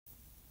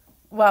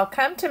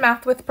Welcome to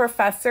Math with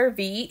Professor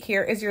V.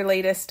 Here is your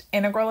latest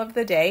integral of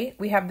the day.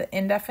 We have the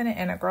indefinite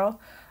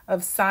integral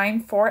of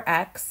sine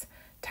 4x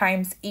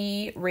times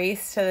e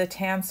raised to the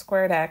tan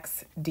squared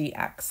x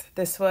dx.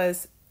 This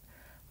was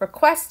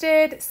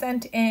requested,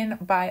 sent in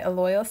by a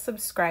loyal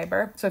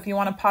subscriber. So if you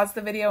want to pause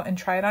the video and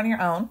try it on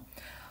your own,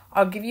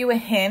 I'll give you a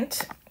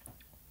hint.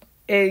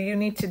 You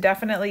need to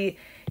definitely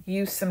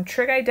use some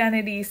trig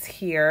identities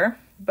here,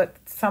 but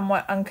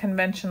somewhat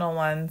unconventional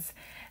ones.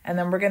 And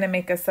then we're going to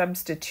make a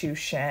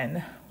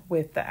substitution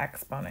with the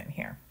exponent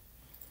here.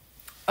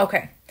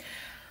 Okay,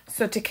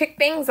 so to kick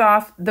things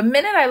off, the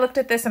minute I looked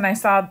at this and I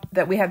saw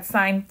that we had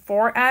sine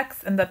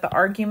 4x and that the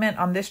argument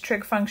on this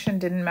trig function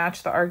didn't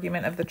match the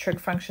argument of the trig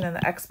function in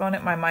the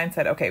exponent, my mind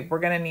said, okay, we're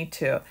going to need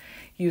to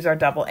use our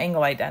double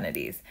angle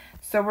identities.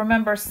 So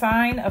remember,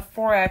 sine of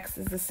 4x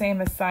is the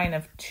same as sine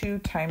of 2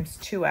 times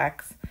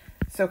 2x.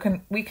 So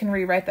we can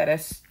rewrite that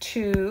as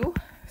 2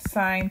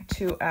 sine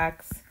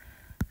 2x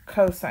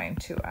cosine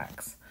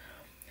 2x.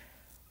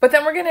 But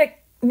then we're going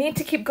to need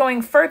to keep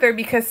going further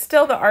because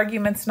still the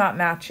argument's not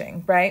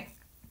matching, right?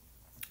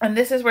 And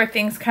this is where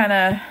things kind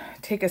of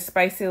take a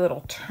spicy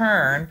little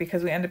turn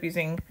because we end up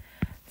using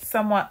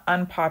somewhat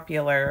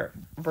unpopular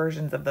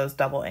versions of those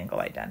double angle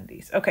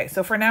identities. Okay,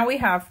 so for now we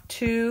have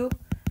 2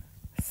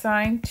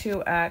 sine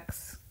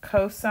 2x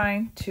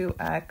cosine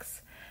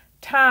 2x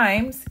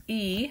times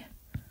e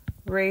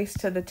raised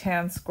to the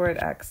tan squared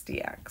x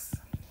dx.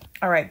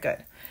 All right,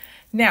 good.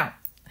 Now,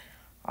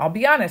 I'll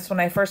be honest, when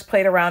I first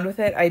played around with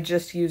it, I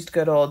just used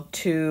good old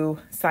 2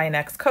 sine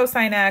x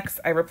cosine x.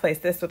 I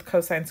replaced this with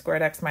cosine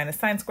squared x minus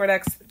sine squared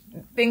x.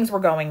 Things were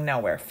going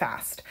nowhere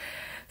fast.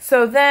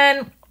 So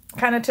then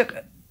kind of took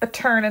a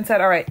turn and said,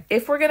 all right,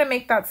 if we're going to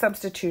make that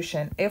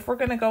substitution, if we're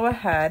going to go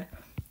ahead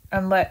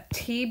and let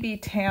t be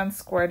tan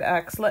squared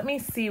x, let me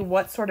see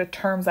what sort of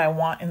terms I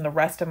want in the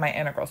rest of my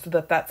integral so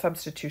that that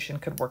substitution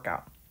could work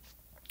out.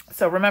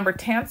 So remember,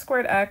 tan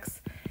squared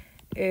x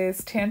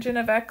is tangent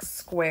of x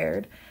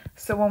squared.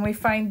 So when we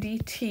find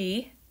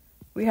dt,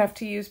 we have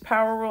to use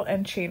power rule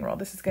and chain rule.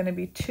 This is going to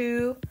be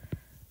 2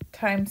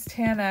 times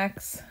tan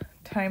x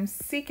times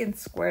secant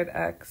squared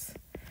x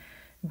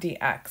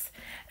dx.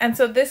 And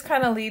so this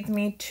kind of leads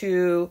me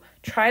to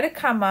try to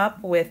come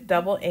up with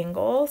double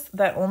angles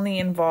that only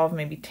involve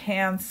maybe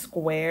tan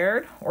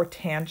squared or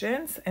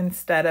tangents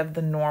instead of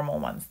the normal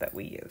ones that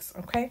we use,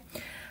 okay?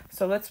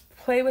 So let's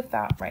play with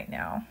that right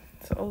now.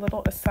 So a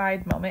little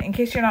aside moment, in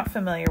case you're not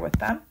familiar with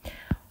them.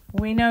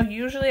 We know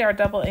usually our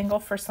double angle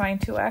for sine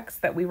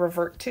 2x that we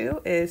revert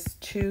to is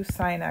 2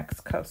 sine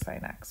x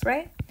cosine x,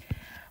 right?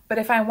 But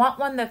if I want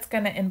one that's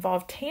going to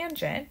involve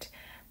tangent,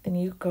 then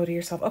you go to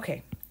yourself,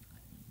 okay,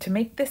 to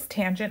make this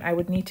tangent, I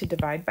would need to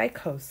divide by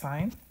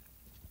cosine.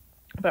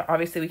 But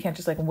obviously we can't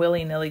just like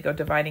willy-nilly go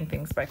dividing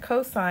things by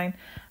cosine.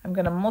 I'm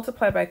going to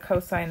multiply by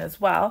cosine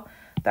as well.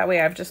 That way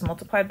I've just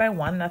multiplied by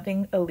 1.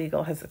 Nothing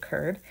illegal has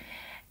occurred.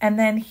 And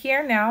then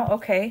here now,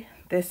 okay,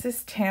 this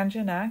is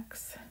tangent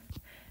x.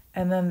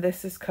 And then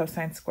this is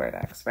cosine squared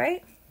x,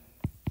 right?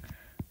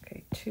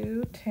 Okay,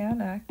 2 tan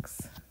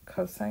x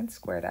cosine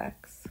squared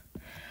x.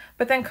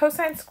 But then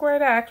cosine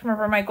squared x,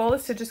 remember my goal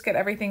is to just get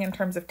everything in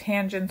terms of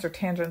tangents or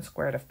tangent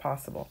squared if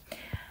possible.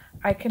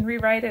 I can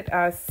rewrite it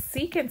as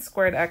secant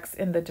squared x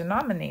in the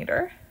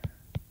denominator.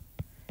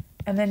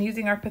 And then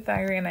using our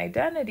Pythagorean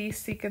identity,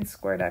 secant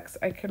squared x,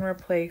 I can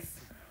replace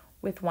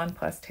with 1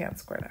 plus tan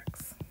squared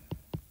x.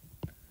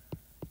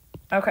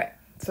 Okay,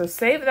 so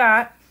save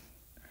that.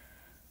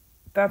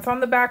 That's on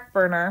the back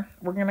burner.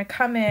 We're going to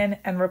come in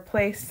and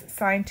replace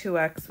sine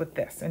 2x with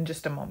this in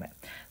just a moment.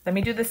 Let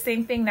me do the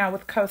same thing now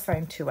with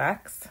cosine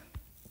 2x.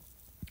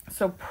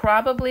 So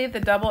probably the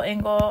double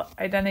angle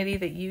identity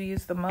that you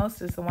use the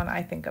most is the one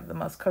I think of the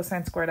most,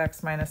 cosine squared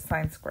x minus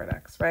sine squared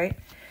x, right?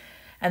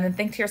 And then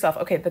think to yourself,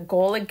 okay, the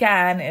goal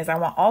again is I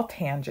want all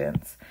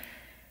tangents.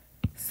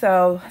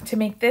 So to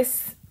make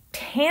this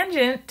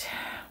tangent,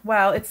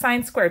 well, it's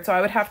sine squared, so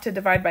I would have to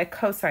divide by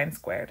cosine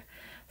squared.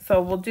 So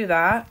we'll do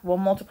that. We'll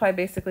multiply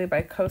basically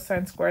by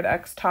cosine squared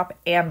x top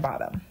and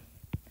bottom.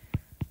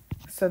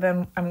 So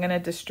then I'm going to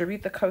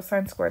distribute the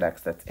cosine squared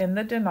x that's in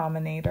the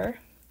denominator.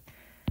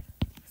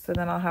 So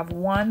then I'll have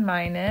 1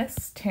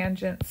 minus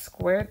tangent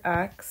squared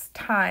x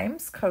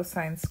times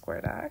cosine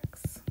squared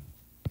x.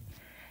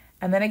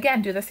 And then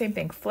again, do the same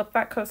thing. Flip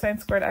that cosine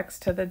squared x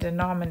to the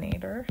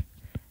denominator.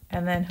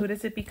 And then who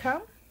does it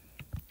become?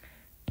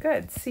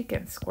 Good,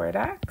 secant squared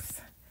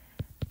x.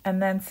 And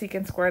then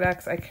secant squared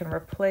x I can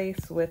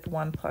replace with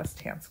 1 plus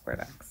tan squared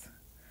x.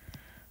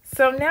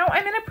 So now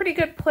I'm in a pretty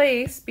good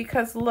place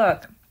because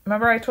look,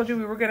 remember I told you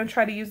we were going to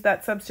try to use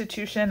that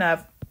substitution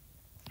of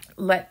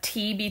let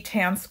t be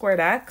tan squared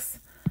x?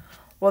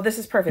 Well, this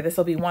is perfect. This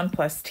will be 1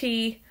 plus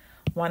t,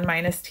 1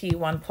 minus t,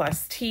 1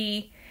 plus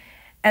t.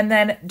 And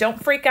then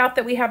don't freak out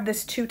that we have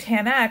this 2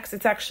 tan x.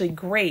 It's actually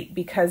great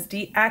because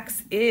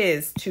dx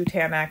is 2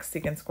 tan x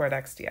secant squared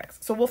x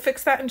dx. So we'll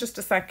fix that in just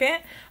a second,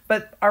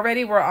 but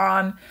already we're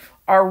on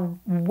our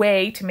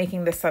way to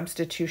making the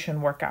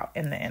substitution work out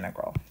in the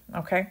integral,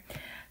 okay?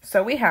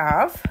 So we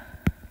have,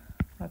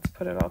 let's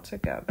put it all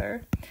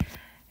together.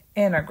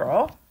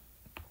 integral.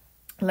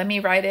 Let me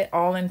write it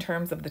all in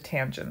terms of the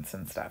tangents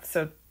and stuff.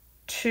 So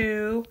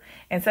 2,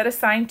 instead of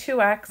sine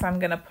 2x, I'm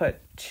going to put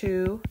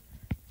 2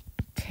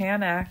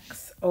 tan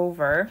x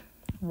over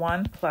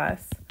 1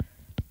 plus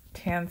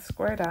tan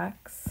squared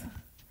x.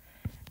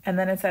 And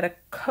then instead of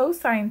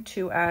cosine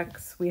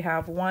 2x, we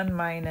have 1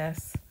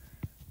 minus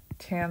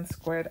tan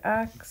squared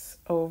x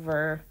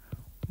over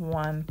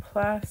 1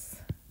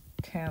 plus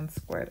tan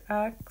squared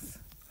x.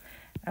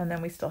 And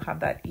then we still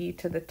have that e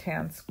to the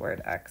tan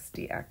squared x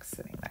dx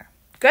sitting there.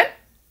 Good?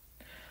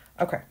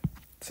 Okay,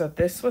 so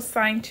this was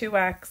sine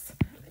 2x,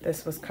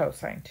 this was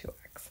cosine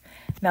 2x.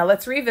 Now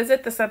let's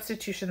revisit the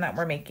substitution that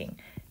we're making.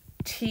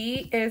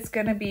 T is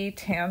going to be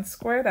tan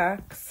squared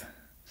x.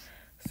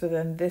 So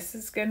then this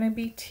is going to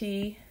be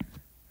t,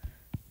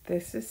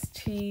 this is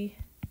t,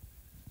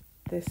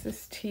 this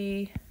is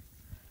t,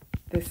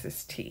 this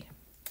is t.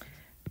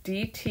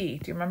 dt,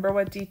 do you remember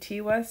what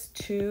dt was?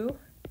 2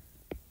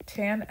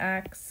 tan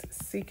x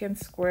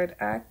secant squared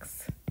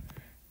x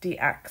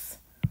dx.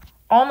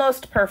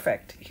 Almost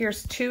perfect.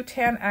 Here's 2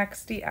 tan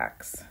x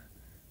dx.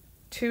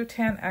 2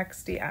 tan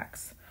x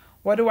dx.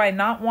 What do I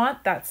not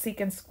want? That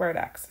secant squared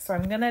x. So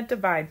I'm going to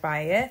divide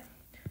by it.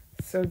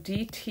 So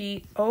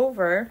dt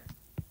over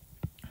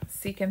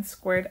secant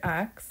squared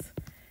x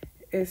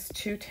is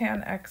 2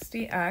 tan x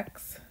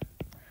dx.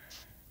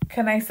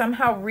 Can I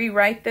somehow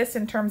rewrite this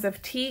in terms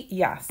of t?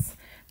 Yes,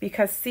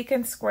 because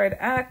secant squared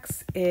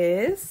x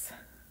is,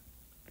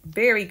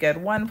 very good,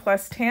 1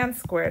 plus tan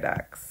squared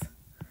x.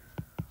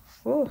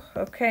 Ooh,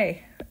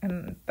 okay,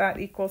 and that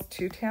equals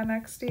 2 tan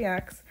x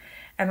dx.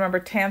 And remember,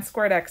 tan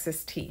squared x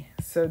is t.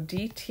 So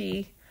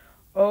dt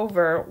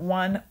over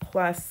 1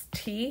 plus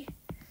t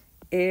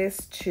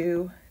is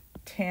 2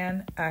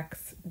 tan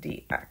x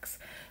dx.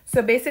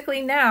 So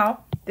basically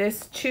now,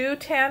 this 2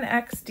 tan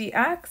x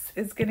dx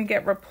is going to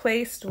get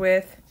replaced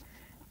with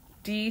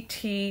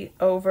dt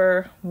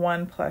over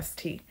 1 plus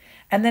t.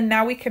 And then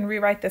now we can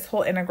rewrite this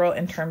whole integral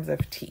in terms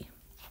of t.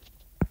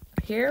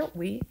 Here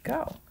we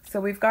go. So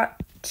we've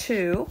got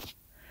 2.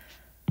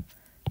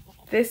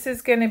 This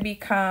is going to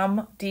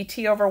become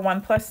dt over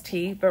 1 plus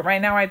t, but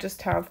right now I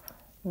just have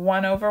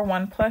 1 over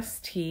 1 plus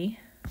t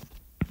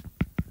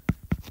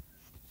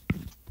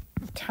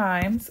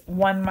times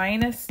 1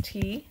 minus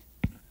t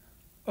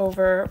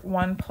over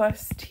 1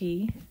 plus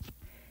t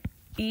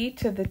e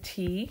to the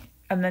t,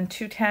 and then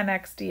 2 tan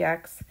x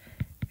dx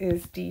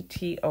is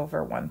dt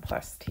over 1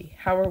 plus t.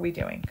 How are we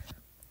doing?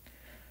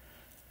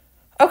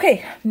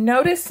 Okay,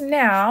 notice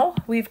now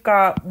we've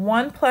got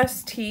 1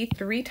 plus t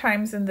 3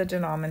 times in the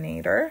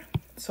denominator.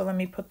 So let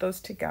me put those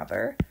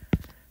together.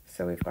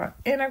 So we've got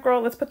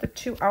integral, let's put the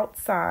 2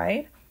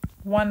 outside,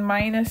 1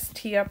 minus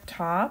t up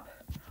top,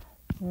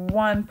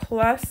 1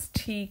 plus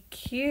t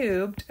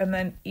cubed, and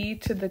then e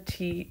to the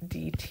t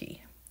dt.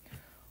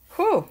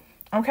 Whew,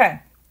 okay.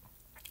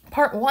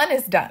 Part 1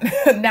 is done.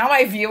 Now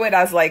I view it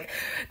as like,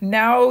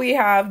 now we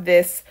have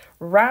this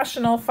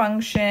rational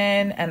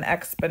function and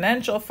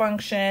exponential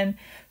function.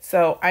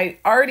 So I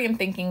already am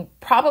thinking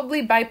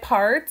probably by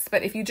parts,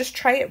 but if you just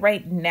try it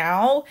right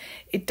now,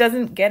 it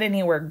doesn't get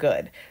anywhere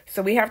good.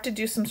 So we have to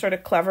do some sort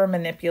of clever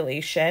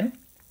manipulation.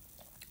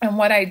 And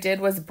what I did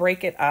was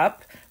break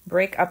up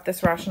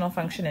this rational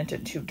function into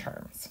 2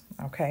 terms,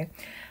 okay?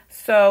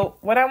 So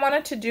what I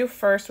wanted to do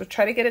first was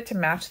try to get it to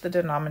match the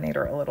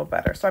denominator a little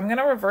better. So I'm going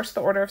to reverse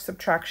the order of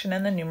subtraction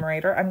in the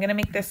numerator. I'm going to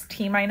make this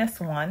t minus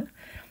 1,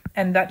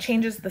 and that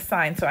changes the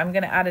sign. So I'm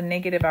going to add a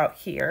negative out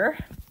here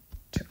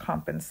to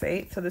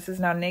compensate. So this is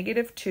now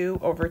negative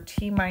 2 over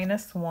t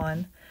minus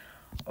 1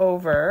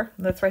 over,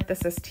 let's write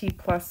this as t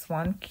plus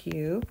 1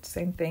 cubed,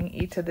 same thing,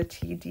 e to the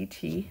t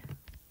dt.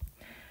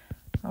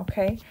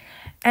 Okay,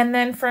 and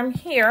then from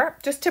here,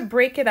 just to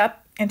break it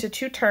up into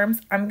 2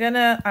 terms, I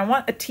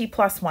want a t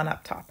plus 1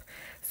 up top.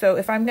 So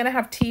if I'm going to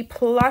have t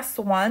plus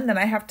 1, then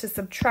I have to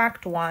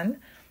subtract 1.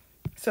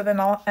 So then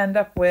I'll end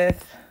up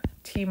with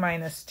t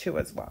minus 2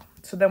 as well.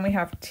 So then we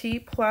have t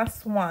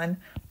plus 1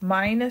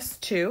 minus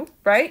 2,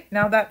 right?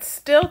 Now that's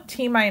still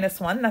t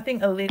minus 1.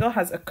 Nothing illegal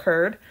has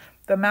occurred.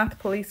 The math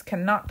police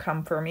cannot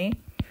come for me.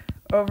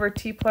 Over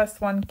t plus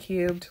 1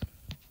 cubed,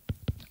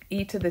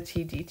 e to the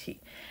t dt.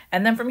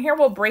 And then from here,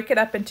 we'll break it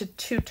up into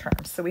 2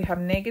 terms. So we have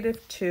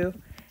negative 2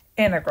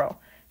 integral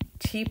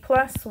t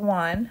plus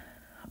 1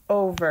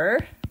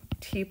 over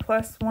t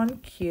plus 1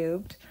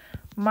 cubed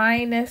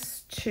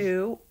minus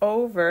 2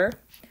 over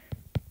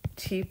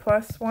t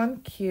plus 1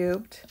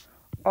 cubed.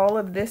 All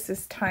of this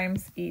is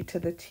times e to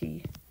the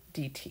t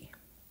dt.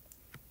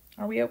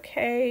 Are we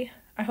okay?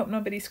 I hope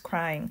nobody's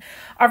crying.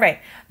 All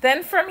right,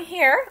 then from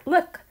here,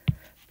 look,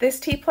 this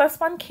t plus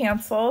 1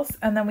 cancels,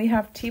 and then we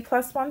have t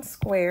plus 1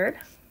 squared.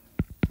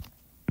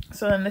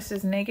 So then this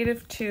is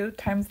negative 2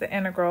 times the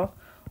integral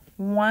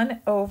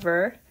 1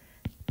 over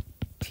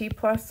t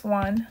plus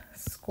 1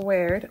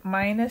 squared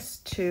minus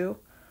 2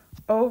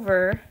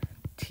 over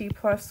t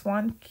plus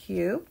 1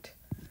 cubed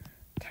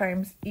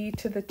times e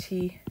to the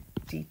t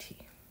dt.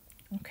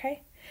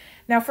 Okay,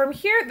 now from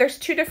here, there's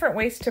 2 different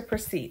ways to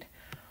proceed.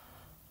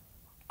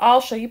 I'll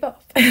show you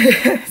both.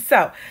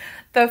 So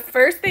The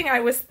first thing I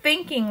was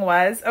thinking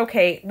was,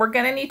 okay, we're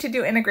going to need to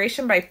do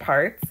integration by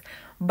parts,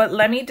 but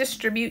let me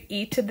distribute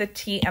e to the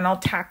t and I'll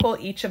tackle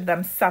each of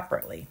them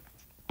separately.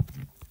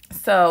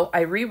 So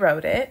I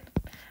rewrote it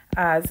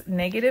as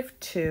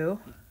 -2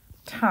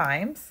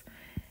 times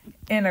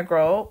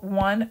integral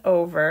 1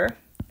 over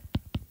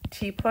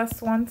t plus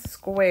 1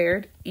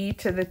 squared e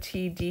to the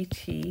t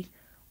dt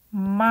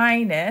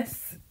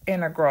minus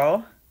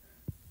integral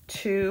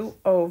 2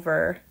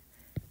 over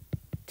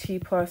t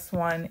plus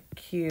 1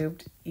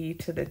 cubed e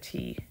to the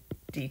t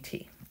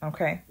dt,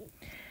 okay?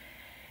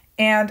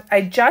 And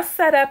I just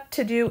set up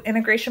to do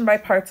integration by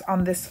parts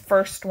on this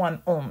first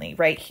one only,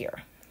 right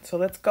here. So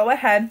let's go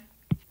ahead.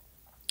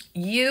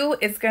 U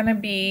is going to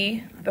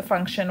be the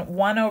function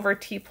 1 over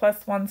t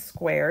plus 1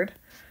 squared,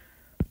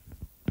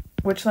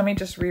 which let me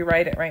just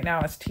rewrite it right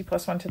now as t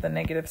plus 1 to the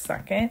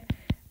 -2nd.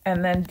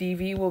 And then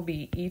dv will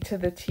be e to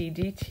the t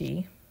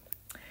dt.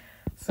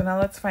 So now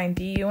let's find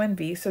du and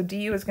v. So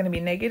du is going to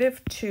be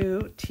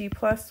 -2 t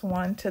plus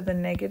 1 to the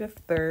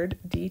 -3rd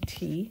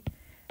dt.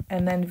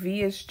 And then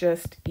v is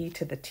just e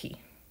to the t.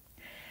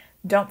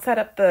 Don't set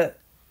up the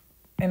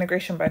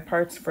integration by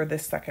parts for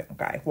this second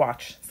guy.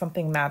 Watch,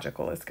 something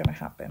magical is going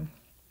to happen.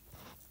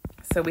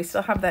 So we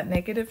still have that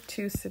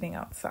 -2 sitting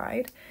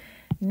outside.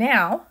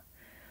 Now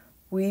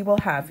we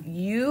will have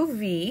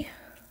uv.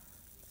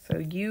 So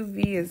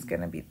uv is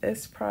going to be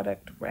this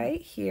product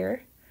right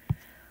here.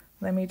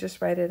 Let me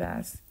just write it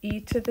as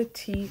e to the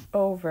t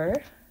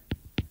over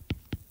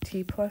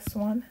t plus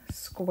 1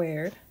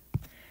 squared.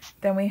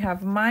 Then we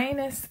have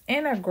minus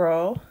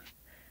integral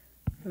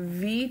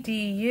v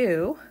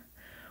du,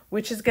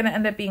 which is going to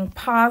end up being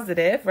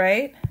positive,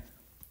 right?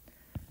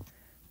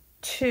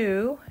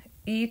 2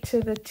 e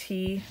to the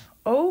t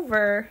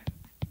over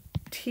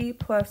t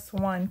plus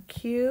 1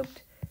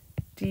 cubed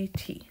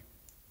dt.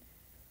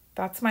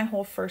 That's my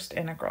whole first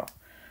integral.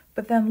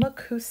 But then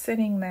look who's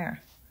sitting there.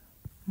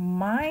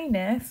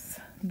 Minus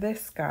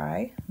this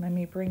guy, let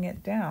me bring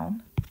it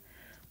down,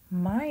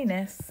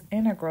 minus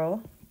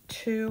integral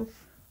 2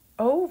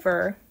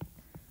 over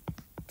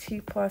t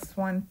plus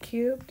 1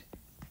 cubed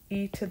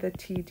e to the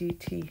t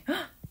dt.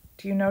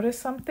 Do you notice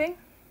something?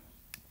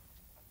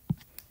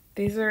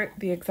 These are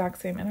the exact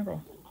same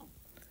integral.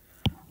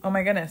 Oh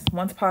my goodness,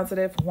 one's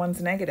positive,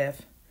 one's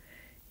negative.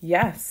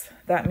 Yes,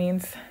 that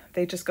means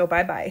they just go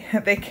bye-bye.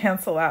 They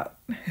cancel out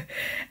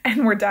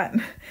and we're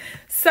done.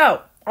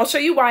 So I'll show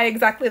you why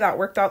exactly that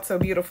worked out so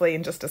beautifully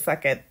in just a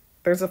second.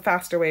 There's a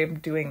faster way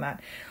of doing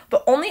that.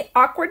 The only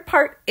awkward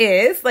part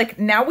is, like,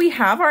 now we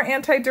have our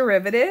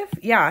antiderivative.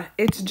 Yeah,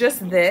 it's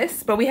just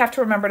this, but we have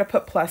to remember to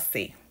put plus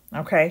c,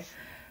 okay?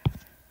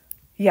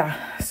 Yeah,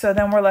 so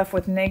then we're left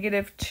with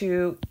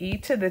 -2 e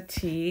to the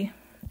t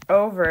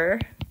over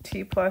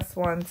t plus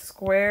 1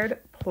 squared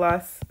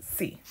plus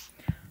c.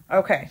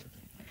 Okay.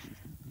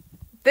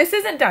 This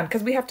isn't done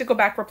because we have to go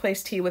back,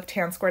 replace t with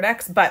tan squared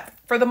x, but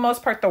for the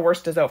most part, the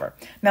worst is over.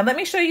 Now let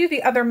me show you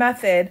the other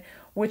method,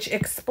 which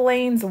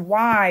explains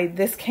why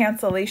this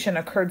cancellation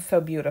occurred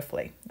so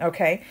beautifully,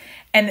 okay?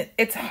 And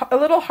it's a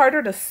little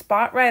harder to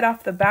spot right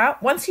off the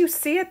bat. Once you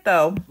see it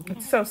though,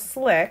 it's so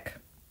slick.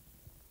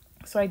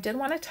 So I did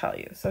want to tell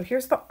you. So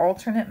here's the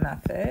alternate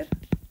method.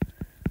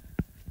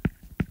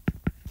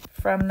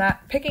 From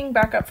that, picking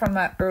back up from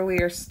that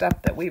earlier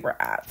step that we were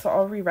at. So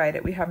I'll rewrite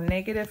it. We have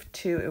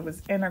 -2, it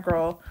was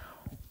integral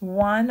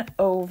 1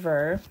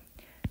 over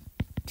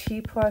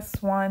t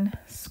plus 1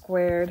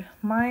 squared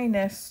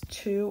minus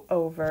 2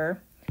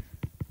 over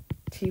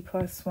t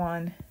plus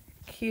 1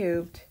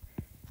 cubed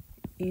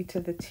e to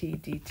the t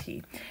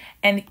dt.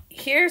 And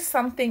here's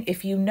something,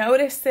 if you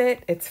notice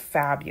it, it's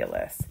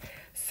fabulous.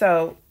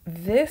 So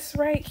this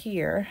right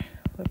here,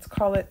 let's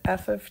call it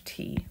f of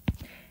t.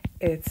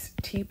 It's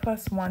t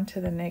plus 1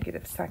 to the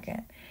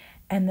 -2nd.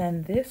 And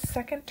then this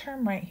second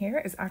term right here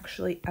is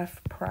actually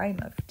f prime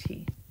of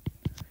t.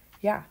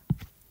 Yeah.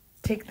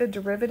 Take the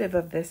derivative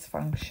of this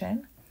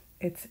function.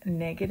 It's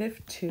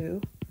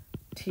 -2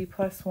 t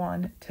plus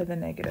 1 to the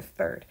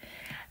 -3rd.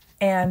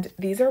 And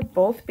these are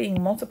both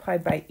being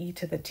multiplied by e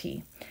to the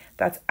t.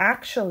 That's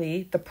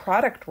actually the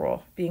product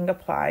rule being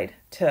applied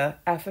to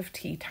f of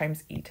t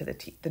times e to the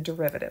t, the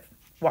derivative.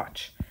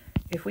 Watch.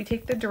 If we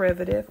take the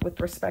derivative with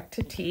respect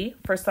to t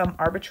for some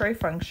arbitrary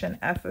function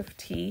f of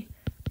t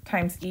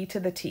times e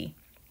to the t,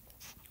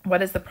 what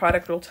does the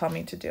product rule tell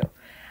me to do?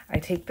 I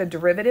take the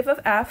derivative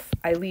of f,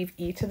 I leave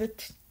e to the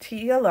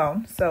t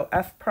alone, so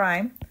f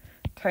prime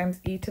times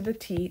e to the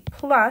t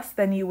plus,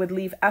 then you would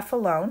leave f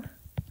alone,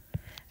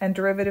 and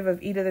derivative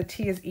of e to the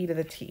t is e to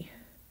the t.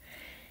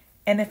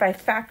 And if I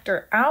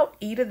factor out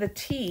e to the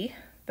t,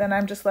 then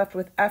I'm just left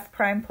with f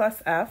prime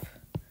plus f,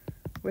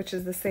 which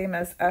is the same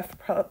as f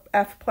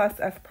plus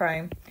f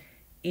prime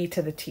e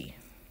to the t.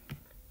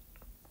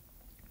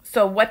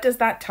 So what does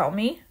that tell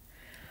me?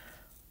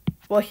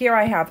 Well, here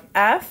I have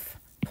f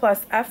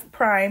plus f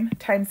prime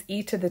times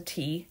e to the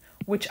t,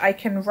 which I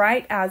can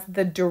write as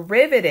the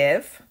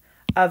derivative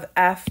of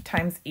f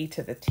times e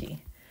to the t.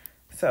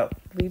 So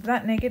leave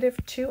that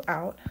 -2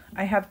 out.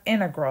 I have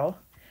integral.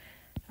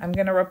 I'm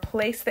going to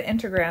replace the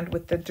integrand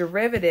with the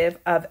derivative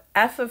of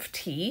f of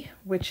t,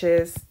 which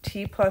is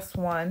t plus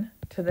 1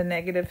 to the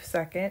negative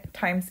second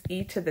times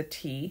e to the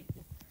t,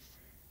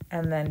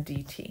 and then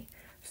dt.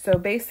 So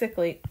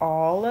basically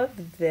all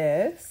of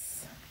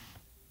this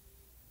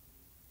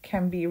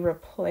can be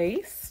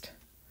replaced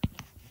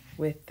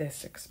with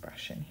this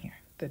expression here,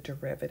 the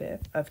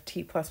derivative of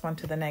t plus 1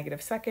 to the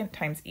negative second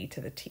times e to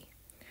the t.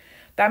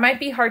 That might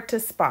be hard to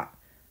spot.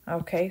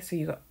 Okay, so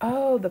you go,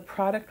 oh, the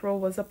product rule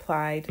was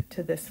applied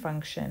to this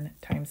function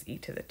times e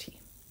to the t.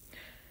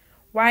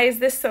 Why is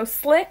this so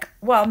slick?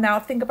 Well, now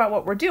think about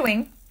what we're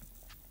doing.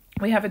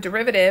 We have a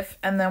derivative,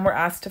 and then we're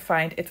asked to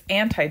find its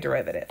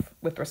antiderivative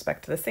with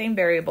respect to the same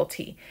variable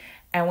t.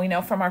 And we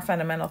know from our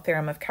fundamental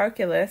theorem of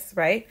calculus,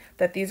 right,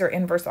 that these are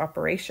inverse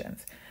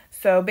operations.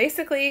 So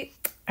basically,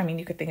 I mean,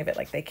 you could think of it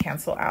like they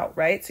cancel out,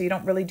 right? So you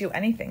don't really do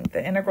anything.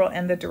 The integral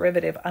and the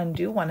derivative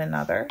undo one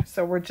another.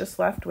 So we're just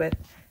left with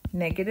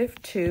negative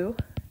 2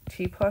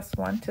 t plus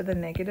 1 to the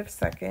negative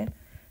second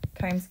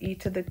times e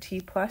to the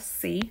t plus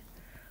c,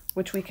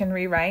 which we can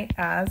rewrite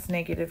as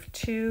negative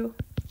 2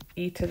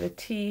 e to the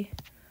t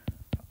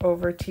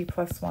over t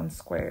plus 1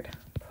 squared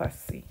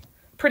plus c.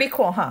 Pretty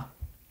cool, huh?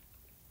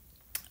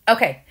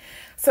 Okay,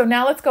 so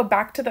now let's go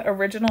back to the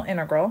original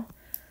integral.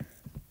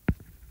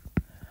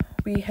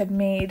 We had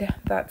made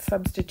that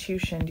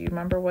substitution. Do you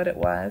remember what it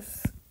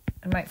was?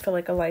 It might feel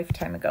like a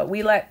lifetime ago.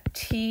 We let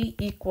t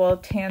equal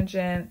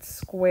tangent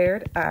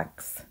squared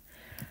x.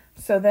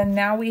 So then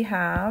now we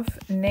have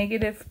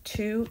negative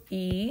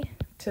 2e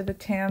to the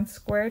tan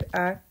squared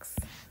x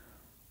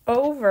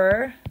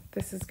over,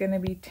 this is going to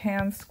be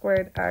tan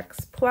squared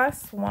x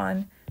plus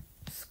 1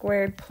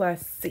 squared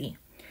plus c.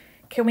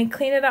 Can we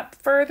clean it up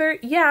further?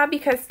 Yeah,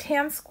 because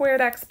tan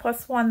squared x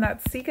plus 1,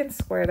 that's secant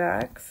squared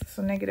x.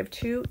 So negative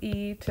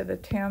 2e to the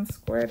tan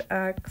squared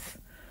x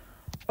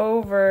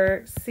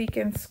over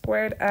secant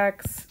squared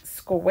x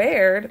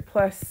squared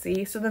plus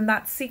c. So then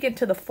that's secant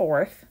to the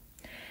fourth.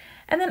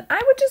 And then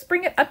I would just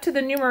bring it up to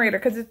the numerator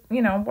because,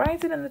 you know, why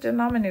is it in the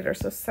denominator?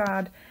 So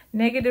sad.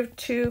 Negative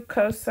 2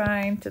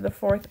 cosine to the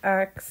fourth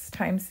x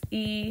times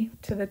e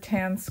to the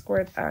tan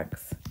squared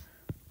x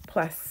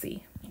plus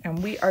c.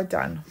 And we are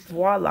done.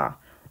 Voila.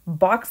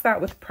 Box that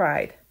with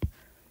pride.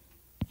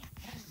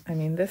 I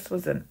mean, this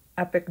was an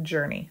epic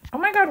journey. Oh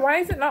my God, why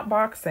is it not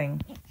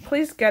boxing?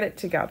 Please get it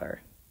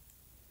together.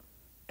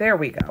 There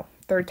we go.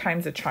 Third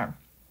time's a charm.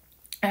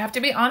 I have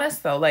to be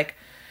honest though, like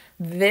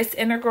this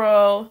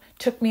integral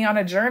took me on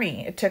a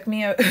journey. It took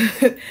me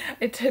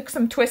it took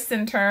some twists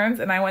and turns,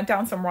 and I went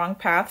down some wrong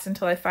paths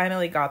until I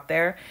finally got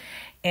there.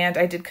 And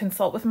I did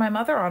consult with my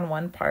mother on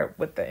one part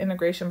with the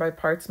integration by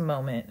parts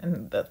moment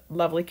and the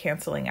lovely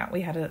canceling out.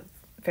 We had a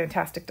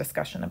fantastic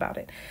discussion about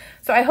it.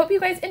 So I hope you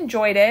guys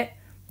enjoyed it.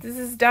 This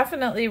is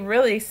definitely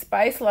really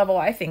spice level,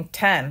 I think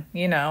 10,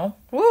 you know,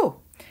 woo.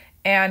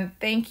 And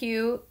thank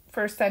you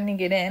for sending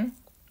it in.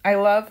 I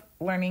love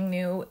learning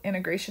new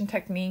integration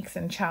techniques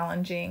and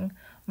challenging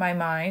my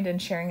mind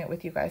and sharing it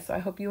with you guys. So I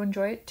hope you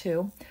enjoy it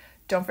too.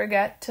 Don't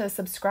forget to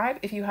subscribe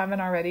if you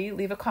haven't already.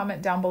 Leave a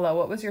comment down below.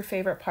 What was your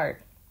favorite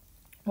part?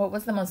 What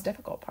was the most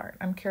difficult part?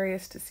 I'm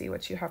curious to see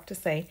what you have to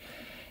say.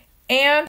 And